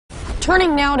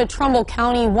Turning now to Trumbull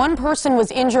County, one person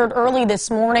was injured early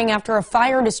this morning after a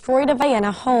fire destroyed a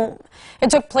Vienna home. It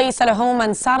took place at a home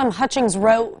on Sodom Hutchings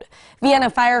Road. Vienna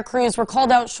fire crews were called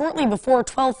out shortly before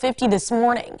 12:50 this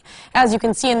morning. As you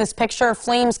can see in this picture,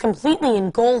 flames completely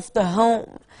engulfed the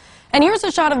home. And here's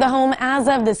a shot of the home as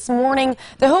of this morning.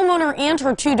 The homeowner and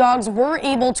her two dogs were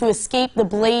able to escape the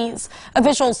blaze.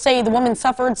 Officials say the woman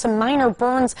suffered some minor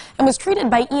burns and was treated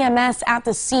by EMS at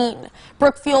the scene.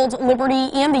 Brookfield, Liberty,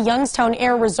 and the Youngstown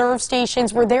Air Reserve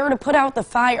stations were there to put out the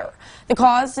fire. The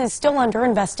cause is still under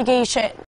investigation.